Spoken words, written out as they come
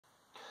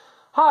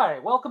Hi,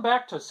 welcome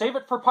back to Save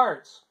It for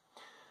Parts.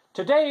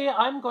 Today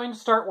I'm going to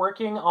start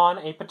working on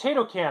a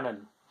potato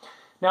cannon.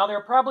 Now there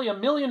are probably a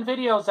million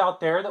videos out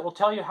there that will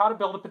tell you how to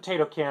build a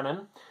potato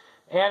cannon,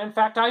 and in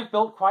fact I've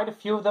built quite a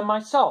few of them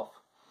myself.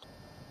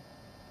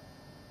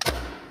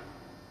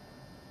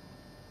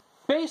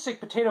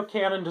 Basic potato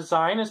cannon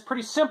design is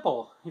pretty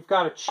simple. You've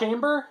got a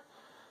chamber,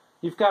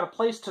 you've got a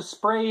place to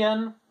spray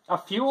in a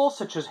fuel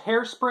such as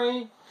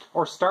hairspray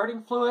or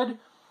starting fluid,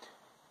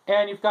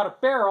 and you've got a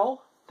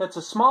barrel that's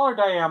a smaller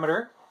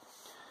diameter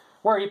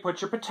where you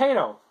put your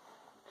potato.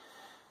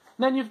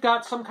 And then you've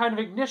got some kind of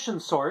ignition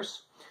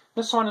source.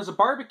 This one is a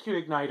barbecue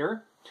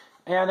igniter,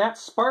 and that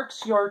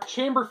sparks your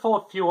chamber full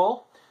of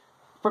fuel,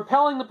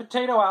 propelling the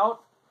potato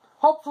out,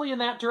 hopefully in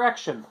that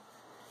direction.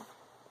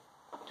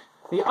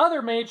 The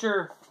other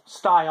major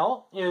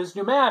style is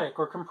pneumatic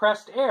or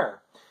compressed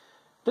air.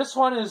 This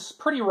one is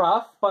pretty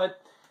rough,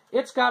 but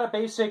it's got a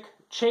basic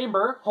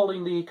chamber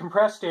holding the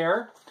compressed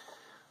air,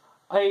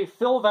 a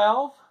fill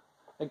valve,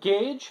 a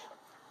gauge,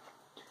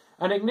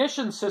 an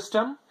ignition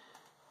system,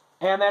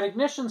 and that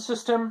ignition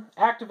system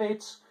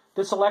activates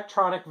this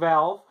electronic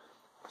valve,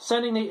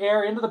 sending the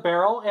air into the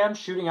barrel and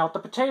shooting out the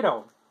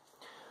potato.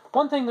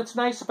 One thing that's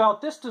nice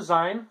about this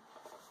design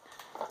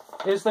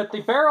is that the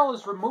barrel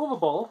is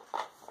removable,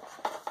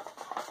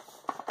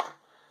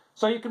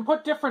 so you can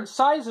put different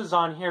sizes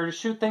on here to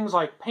shoot things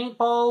like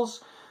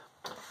paintballs,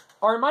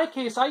 or in my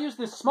case I use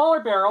this smaller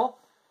barrel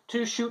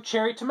to shoot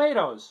cherry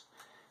tomatoes.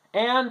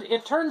 And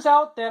it turns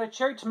out that a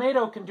cherry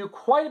tomato can do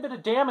quite a bit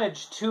of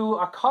damage to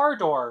a car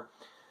door,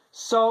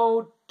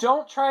 so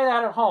don't try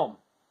that at home.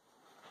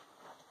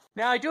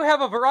 Now I do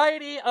have a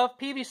variety of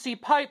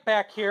PVC pipe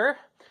back here,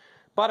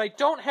 but I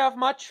don't have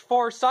much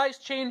for size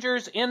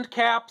changers, end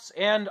caps,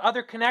 and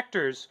other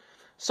connectors.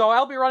 So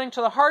I'll be running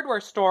to the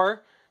hardware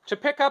store to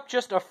pick up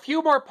just a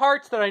few more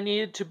parts that I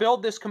need to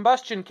build this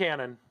combustion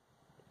cannon.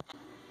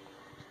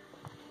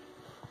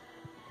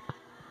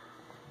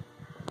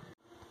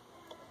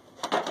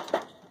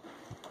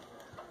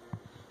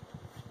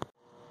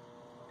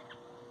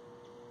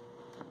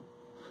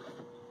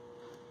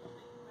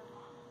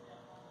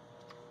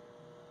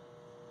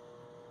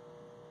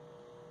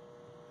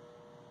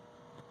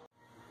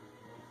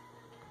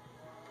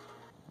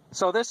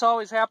 So this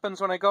always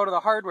happens when I go to the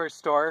hardware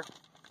store.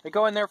 I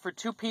go in there for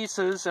 2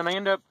 pieces and I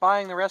end up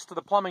buying the rest of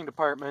the plumbing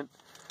department.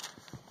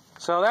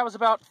 So that was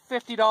about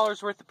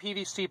 $50 worth of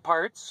PVC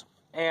parts,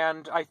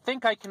 and I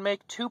think I can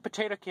make 2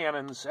 potato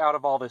cannons out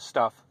of all this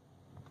stuff.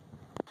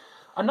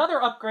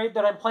 Another upgrade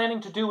that I'm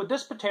planning to do with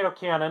this potato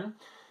cannon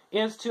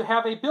is to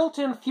have a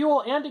built-in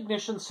fuel and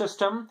ignition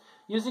system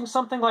using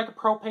something like a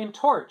propane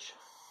torch.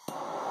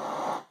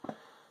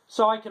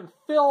 So I can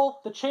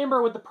fill the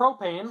chamber with the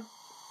propane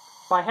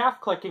by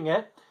half-clicking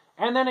it,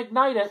 and then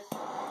ignite it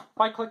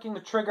by clicking the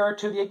trigger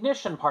to the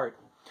ignition part.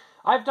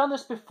 I've done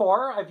this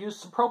before. I've used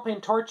some propane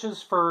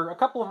torches for a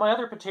couple of my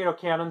other potato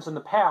cannons in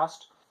the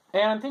past,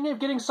 and I'm thinking of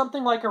getting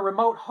something like a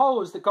remote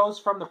hose that goes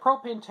from the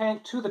propane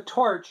tank to the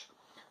torch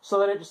so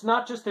that it's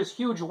not just this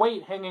huge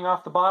weight hanging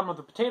off the bottom of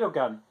the potato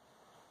gun.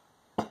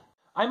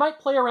 I might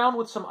play around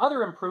with some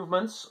other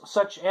improvements,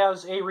 such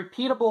as a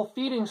repeatable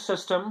feeding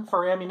system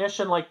for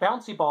ammunition like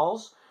bouncy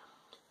balls,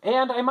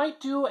 and I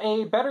might do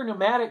a better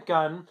pneumatic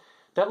gun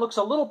that looks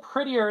a little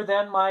prettier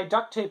than my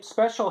duct tape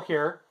special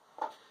here.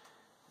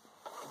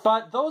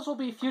 But those will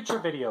be future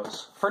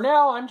videos. For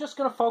now, I'm just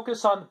going to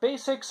focus on the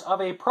basics of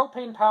a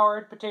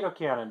propane-powered potato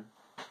cannon.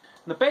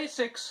 The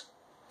basics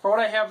for what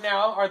I have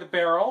now are the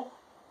barrel,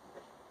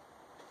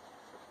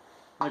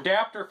 an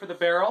adapter for the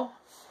barrel,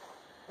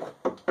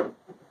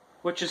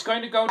 which is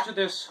going to go to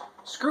this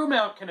screw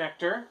mount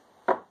connector,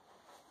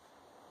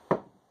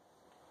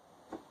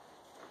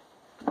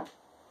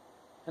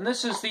 and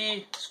this is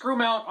the screw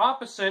mount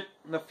opposite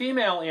the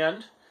female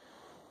end,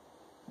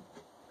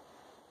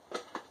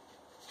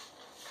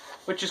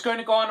 which is going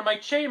to go onto my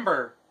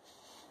chamber.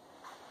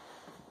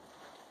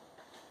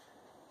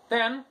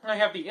 Then I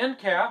have the end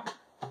cap,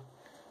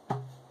 and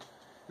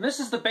this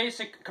is the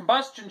basic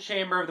combustion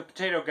chamber of the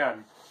potato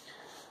gun.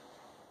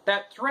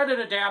 That threaded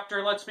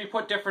adapter lets me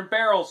put different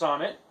barrels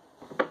on it.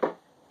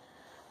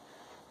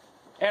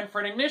 And for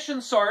an ignition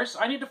source,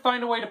 I need to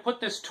find a way to put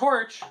this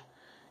torch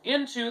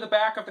into the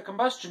back of the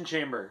combustion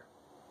chamber.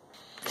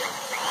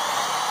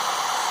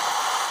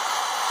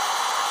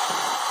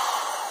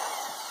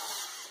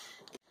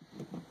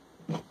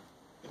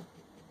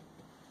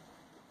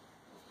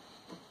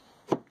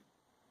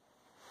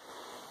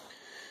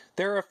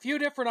 There are a few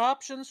different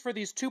options for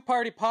these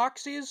 2-part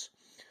epoxies.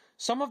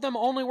 Some of them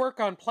only work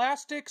on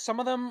plastic,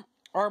 some of them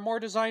are more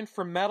designed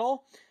for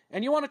metal,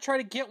 and you want to try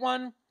to get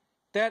one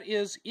that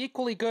is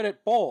equally good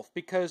at both,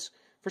 because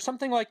for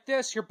something like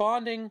this, you're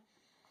bonding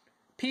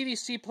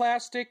PVC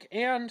plastic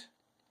and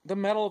the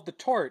metal of the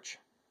torch.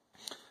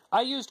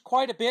 I used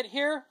quite a bit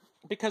here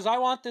because I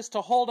want this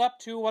to hold up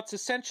to what's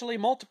essentially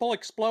multiple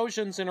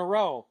explosions in a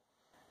row.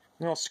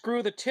 And I'll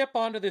screw the tip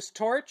onto this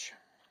torch.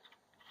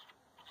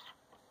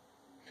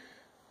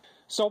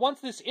 So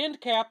once this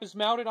end cap is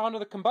mounted onto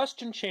the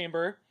combustion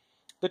chamber,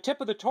 the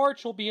tip of the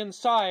torch will be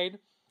inside,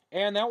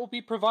 and that will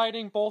be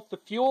providing both the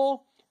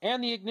fuel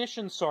and the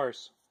ignition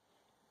source.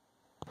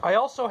 I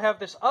also have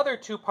this other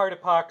two-part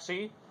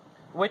epoxy,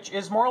 which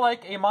is more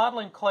like a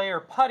modeling clay or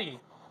putty.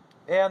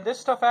 And this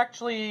stuff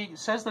actually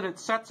says that it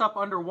sets up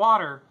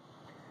underwater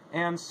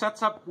and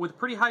sets up with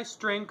pretty high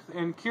strength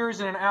and cures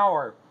in an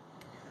hour.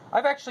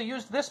 I've actually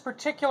used this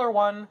particular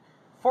one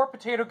for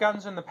potato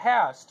guns in the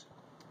past.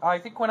 I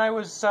think when I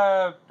was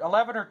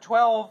 11 or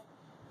 12,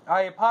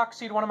 I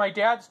epoxied one of my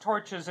dad's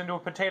torches into a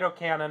potato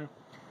cannon,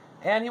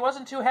 and he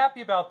wasn't too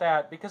happy about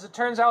that because it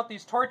turns out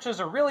these torches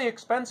are really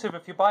expensive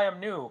if you buy them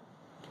new.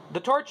 The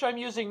torch I'm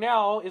using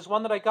now is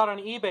one that I got on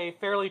eBay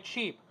fairly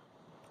cheap,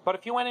 but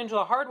if you went into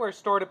the hardware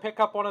store to pick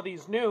up one of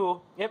these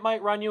new, it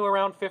might run you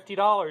around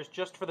 $50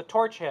 just for the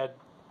torch head.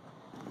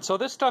 So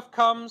this stuff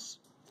comes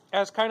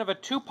as kind of a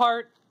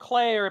two-part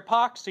clay or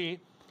epoxy,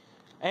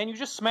 and you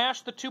just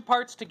smash the two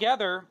parts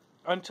together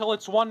until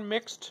it's one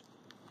mixed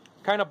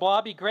kind of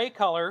blobby gray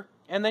color,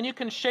 and then you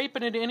can shape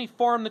it into any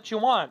form that you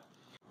want.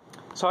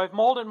 So I've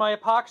molded my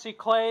epoxy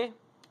clay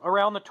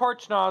around the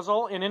torch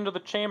nozzle and into the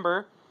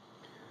chamber,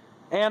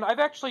 and I've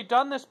actually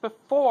done this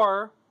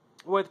before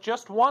with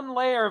just one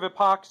layer of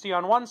epoxy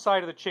on one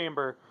side of the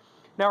chamber.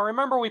 Now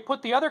remember, we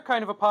put the other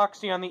kind of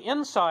epoxy on the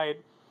inside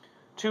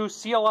to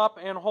seal up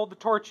and hold the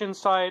torch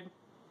inside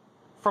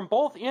from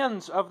both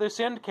ends of this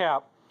end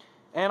cap.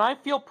 And I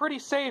feel pretty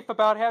safe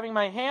about having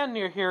my hand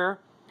near here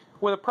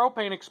with a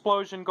propane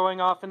explosion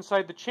going off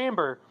inside the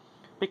chamber,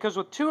 because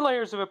with two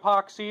layers of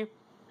epoxy,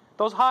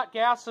 those hot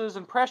gases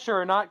and pressure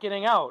are not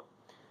getting out.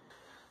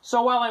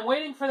 So while I'm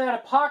waiting for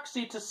that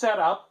epoxy to set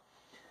up,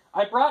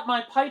 I brought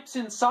my pipes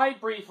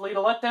inside briefly to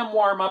let them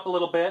warm up a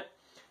little bit.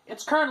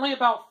 It's currently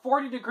about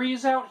 40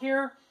 degrees out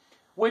here,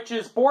 which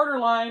is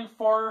borderline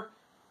for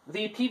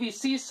the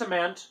PVC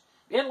cement.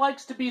 It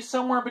likes to be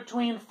somewhere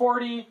between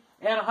 40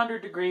 and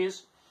 100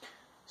 degrees.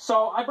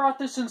 So I brought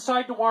this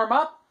inside to warm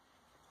up.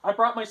 I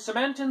brought my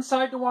cement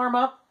inside to warm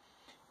up.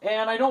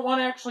 And I don't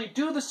want to actually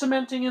do the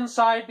cementing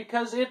inside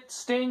because it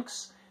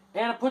stinks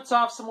and it puts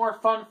off some more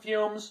fun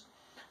fumes.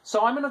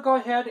 So I'm going to go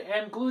ahead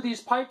and glue these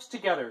pipes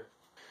together.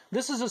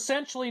 This is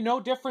essentially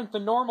no different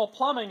than normal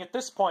plumbing at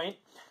this point.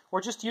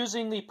 We're just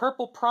using the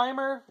purple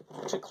primer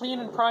to clean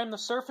and prime the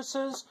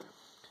surfaces,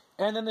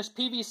 and then this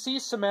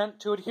PVC cement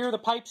to adhere the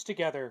pipes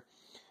together.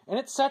 And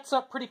it sets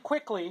up pretty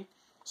quickly,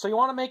 so you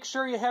want to make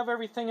sure you have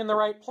everything in the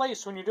right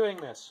place when you're doing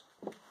this.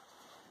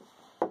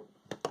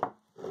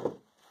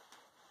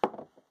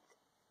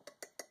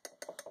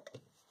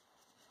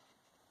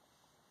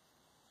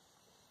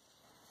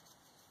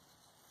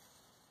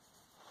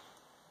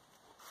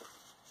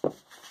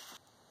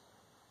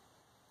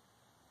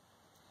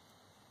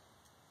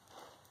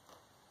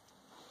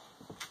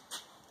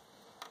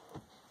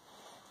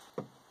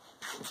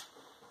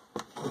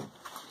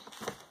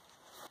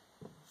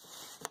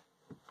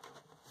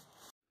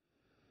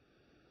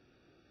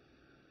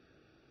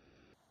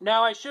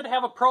 Now I should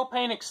have a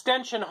propane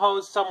extension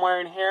hose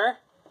somewhere in here.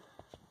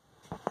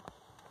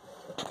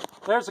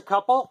 There's a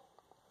couple.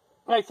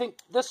 I think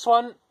this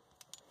one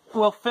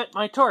will fit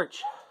my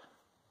torch.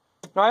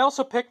 Now I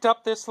also picked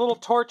up this little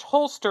torch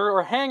holster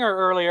or hanger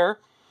earlier.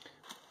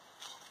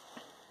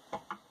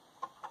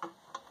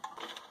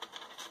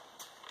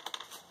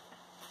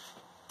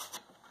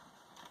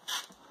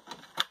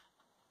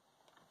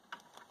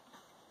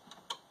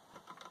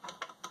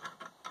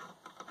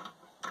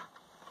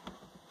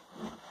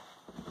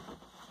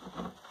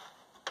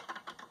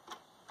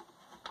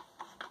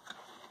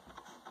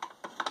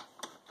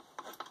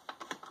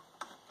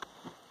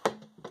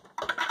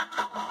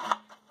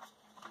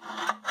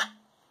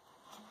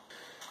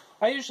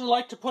 I usually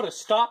like to put a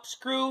stop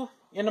screw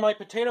into my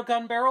potato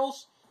gun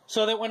barrels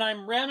so that when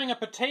I'm ramming a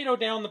potato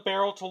down the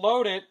barrel to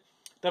load it,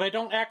 that I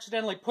don't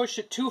accidentally push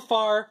it too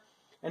far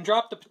and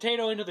drop the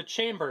potato into the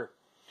chamber.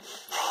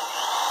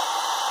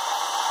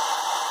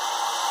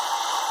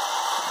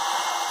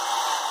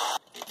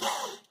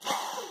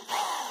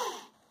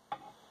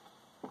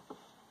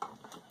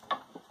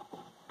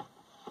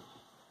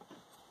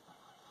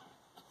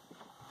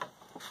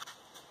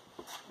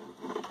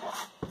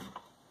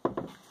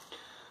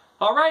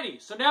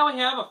 Alrighty, so now we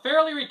have a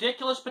fairly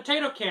ridiculous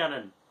potato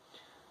cannon.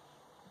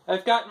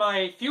 I've got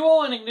my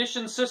fuel and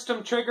ignition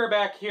system trigger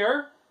back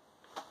here,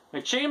 my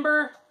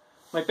chamber,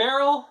 my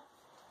barrel,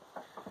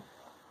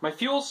 my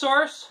fuel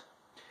source,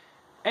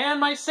 and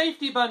my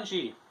safety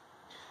bungee.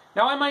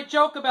 Now I might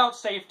joke about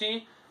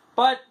safety,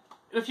 but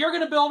if you're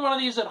going to build one of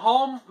these at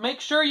home, make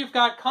sure you've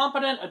got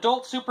competent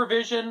adult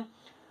supervision,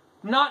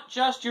 not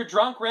just your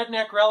drunk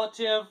redneck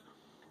relative,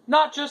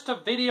 not just a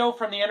video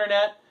from the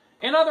internet.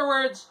 In other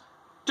words,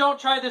 don't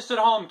try this at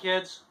home,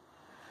 kids.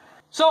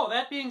 So,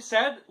 that being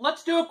said,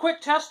 let's do a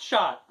quick test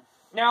shot.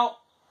 Now,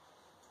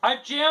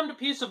 I've jammed a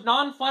piece of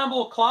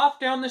non-flammable cloth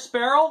down this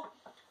barrel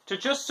to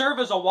just serve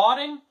as a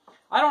wadding.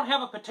 I don't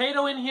have a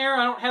potato in here,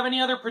 I don't have any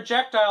other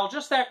projectile,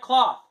 just that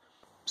cloth.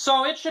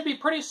 So it should be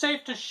pretty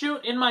safe to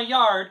shoot in my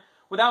yard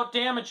without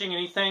damaging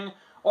anything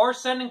or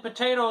sending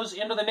potatoes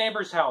into the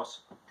neighbor's house.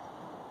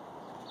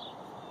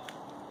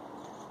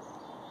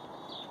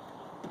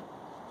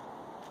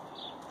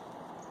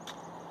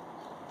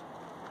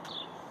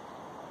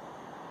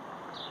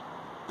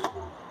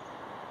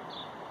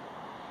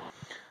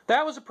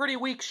 That was a pretty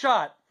weak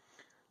shot.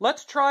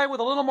 Let's try with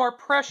a little more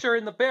pressure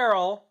in the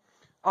barrel.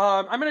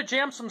 I'm going to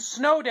jam some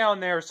snow down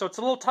there so it's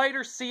a little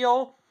tighter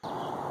seal.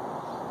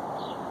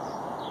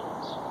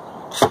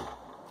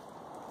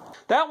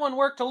 That one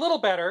worked a little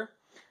better.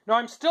 Now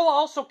I'm still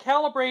also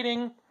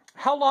calibrating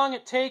how long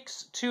it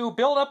takes to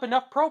build up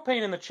enough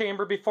propane in the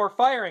chamber before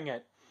firing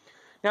it.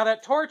 Now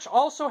that torch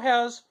also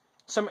has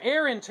some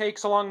air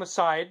intakes along the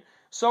side,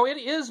 so it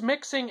is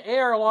mixing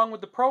air along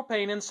with the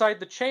propane inside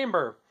the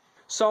chamber.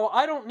 So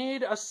I don't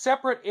need a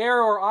separate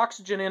air or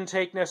oxygen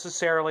intake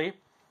necessarily.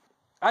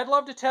 I'd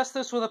love to test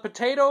this with a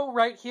potato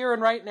right here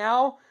and right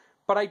now,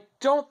 but I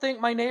don't think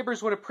my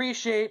neighbors would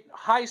appreciate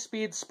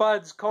high-speed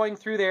spuds going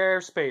through their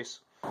airspace.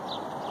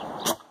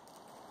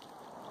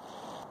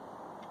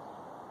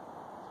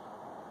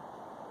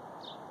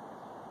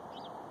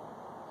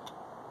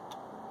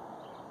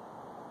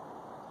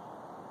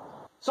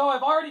 So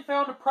I've already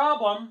found a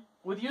problem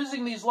with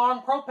using these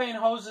long propane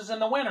hoses in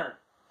the winter.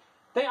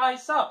 They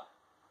ice up.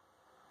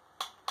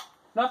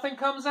 Nothing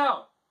comes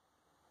out.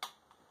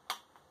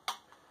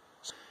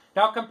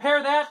 Now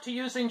compare that to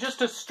using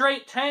just a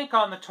straight tank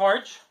on the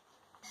torch.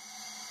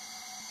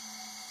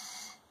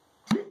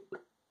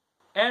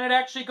 And it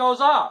actually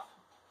goes off.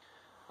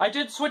 I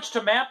did switch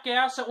to MAP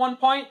gas at one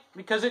point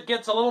because it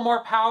gets a little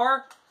more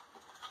power.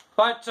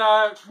 But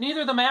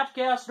neither the MAP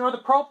gas nor the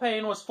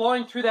propane was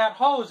flowing through that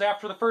hose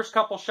after the first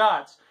couple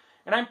shots.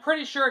 And I'm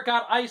pretty sure it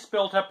got ice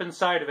built up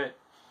inside of it.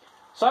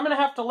 So I'm going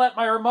to have to let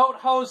my remote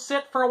hose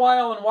sit for a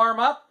while and warm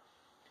up.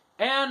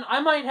 And I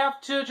might have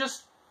to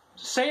just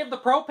save the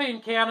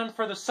propane cannon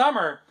for the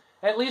summer,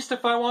 at least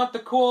if I want the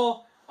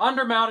cool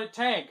undermounted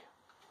tank.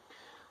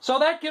 So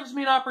that gives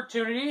me an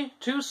opportunity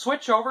to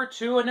switch over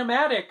to a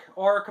pneumatic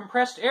or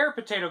compressed air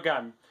potato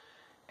gun.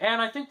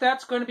 And I think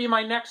that's going to be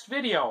my next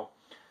video.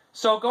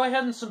 So go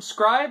ahead and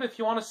subscribe if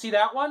you want to see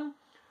that one,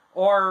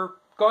 or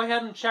go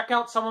ahead and check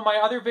out some of my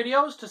other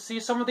videos to see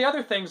some of the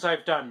other things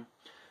I've done.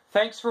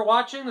 Thanks for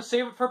watching the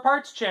Save It for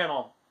Parts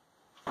channel.